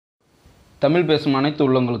தமிழ் பேசும் அனைத்து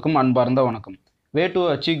உள்ளவங்களுக்கும் அன்பார்ந்த வணக்கம். வே டு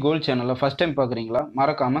அச்சீவ் கோல் சேனலை ஃபஸ்ட் டைம் பார்க்குறீங்களா?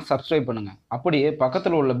 மறக்காமல் சப்ஸ்கிரைப் பண்ணுங்கள். அப்படியே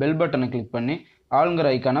பக்கத்தில் உள்ள பெல் பட்டனை கிளிக் பண்ணி ஆளுங்கிற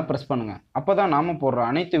ஐக்கானை ப்ரெஸ் பண்ணுங்கள். அப்போ தான் நாம் போடுற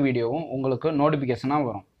அனைத்து வீடியோவும் உங்களுக்கு நோட்டிஃபிகேஷனாக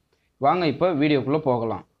வரும். வாங்க இப்போ வீடியோக்குள்ளே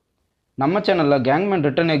போகலாம். நம்ம சேனலில் கேங்மென்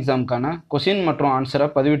ரிட்டன் எக்ஸாமுக்கான கொஷின் மற்றும் ஆன்சரை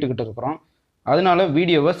பதிவிட்டுக்கிட்டு இருக்கிறோம். அதனால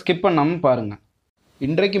வீடியோவை ஸ்கிப் பண்ணாமல் பாருங்கள்.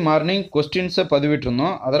 இன்றைக்கு மார்னிங் கொஸ்டின்ஸை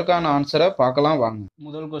பதிவிட்டிருந்தோம். அதற்கான ஆன்சரை பார்க்கலாம் வாங்க.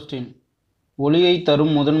 முதல் கொஸ்டின், ஒளியை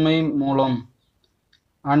தரும் முதன்மை மூலம்.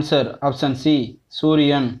 ஆன்சர் ஆப்ஷன் சி,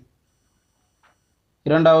 சூரியன்.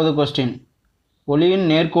 இரண்டாவது கொஸ்டின், ஒளியின்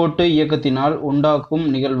நேர்கோட்டு இயக்கத்தினால் உண்டாக்கும்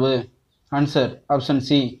நிகழ்வு. ஆன்சர் ஆப்ஷன்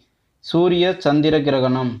சி, சூரிய சந்திர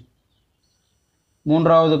கிரகணம்.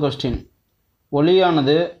 மூன்றாவது கொஸ்டின்,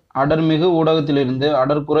 ஒளியானது அடர்மிகு ஊடகத்திலிருந்து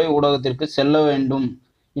அடர்குறை ஊடகத்திற்கு செல்ல வேண்டும்.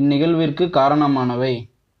 இந்நிகழ்விற்கு காரணமானவை.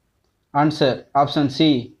 ஆன்சர் ஆப்ஷன் சி,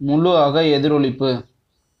 முழு அக எதிரொளிப்பு.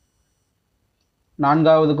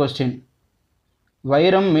 நான்காவது கொஸ்டின்,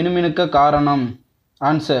 வைரம் மினுமினுக்க காரணம்.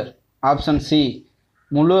 ஆன்சர் ஆப்ஷன் சி,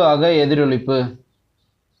 முழு அக எதிரொளிப்பு.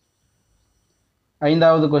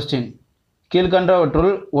 ஐந்தாவது கொஸ்டின்,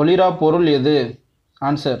 கீழ்கண்டவற்றுள் ஒளிரா பொருள் எது?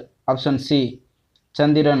 ஆன்சர் ஆப்ஷன் சி,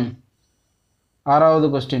 சந்திரன். ஆறாவது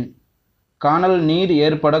கொஸ்டின், கானல் நீர்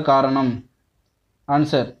ஏற்பட காரணம்.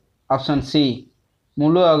 ஆன்சர் ஆப்ஷன் சி,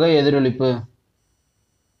 முழு அக எதிரொளிப்பு.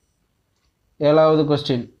 ஏழாவது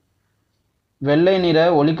கொஸ்டின், வெள்ளை நிற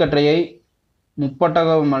ஒளிக்கற்றையை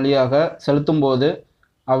முப்பட்டகம் வழியாக செலுத்தும்போது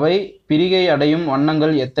அவை பிரிகை அடையும்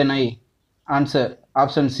வண்ணங்கள் எத்தனை? Answer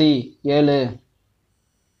option C, 7.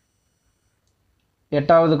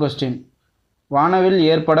 எட்டாவது கொஸ்டின், வானவில்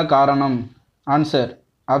ஏற்பட காரணம். ஆன்சர்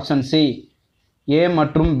ஆப்ஷன் சி, ஏ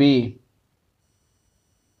மற்றும் பி.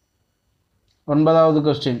 ஒன்பதாவது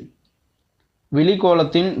கொஸ்டின்,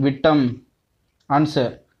 விழிக்கோளத்தின் விட்டம்.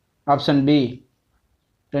 Answer option B,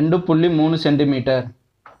 2.3 centimetre.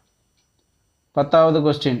 பத்தாவது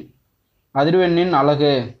கொஸ்டின், அதிர்வெண்ணின்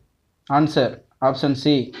அலகு. Answer option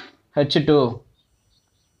C, H2.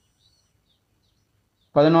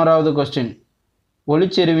 11வது question,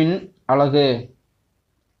 ஒளிச்செறிவின் அலகு.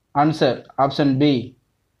 Answer option B,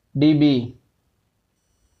 dB.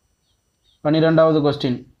 12வது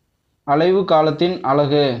கொஸ்டின், அலைவு காலத்தின்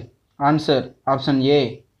அலகு. Answer option A,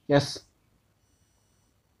 S.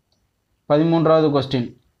 13வது question,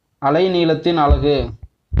 அலை நீளத்தின் அலகு.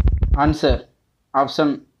 Answer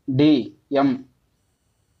option D, M.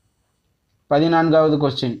 14வது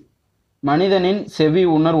question, மனிதனின் செவி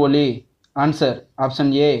உணர் ஒலி. Answer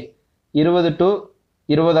option A, 20 to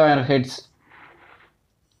 20,000 hertz.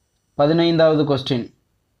 15வது question,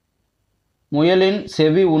 முயலின்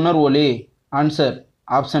செவி உணர் ஒலி. Answer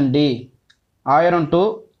option D, 1000 to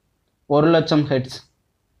 1,00,000 hertz.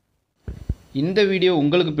 இந்த வீடியோ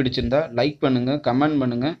உங்களுக்கு பிடிச்சிருந்தா லைக் பண்ணுங்கள், கமெண்ட்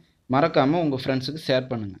பண்ணுங்கள், மறக்காமல் உங்கள் ஃப்ரெண்ட்ஸுக்கு ஷேர்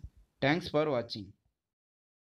பண்ணுங்கள். தேங்க்ஸ் ஃபார் வாட்சிங்.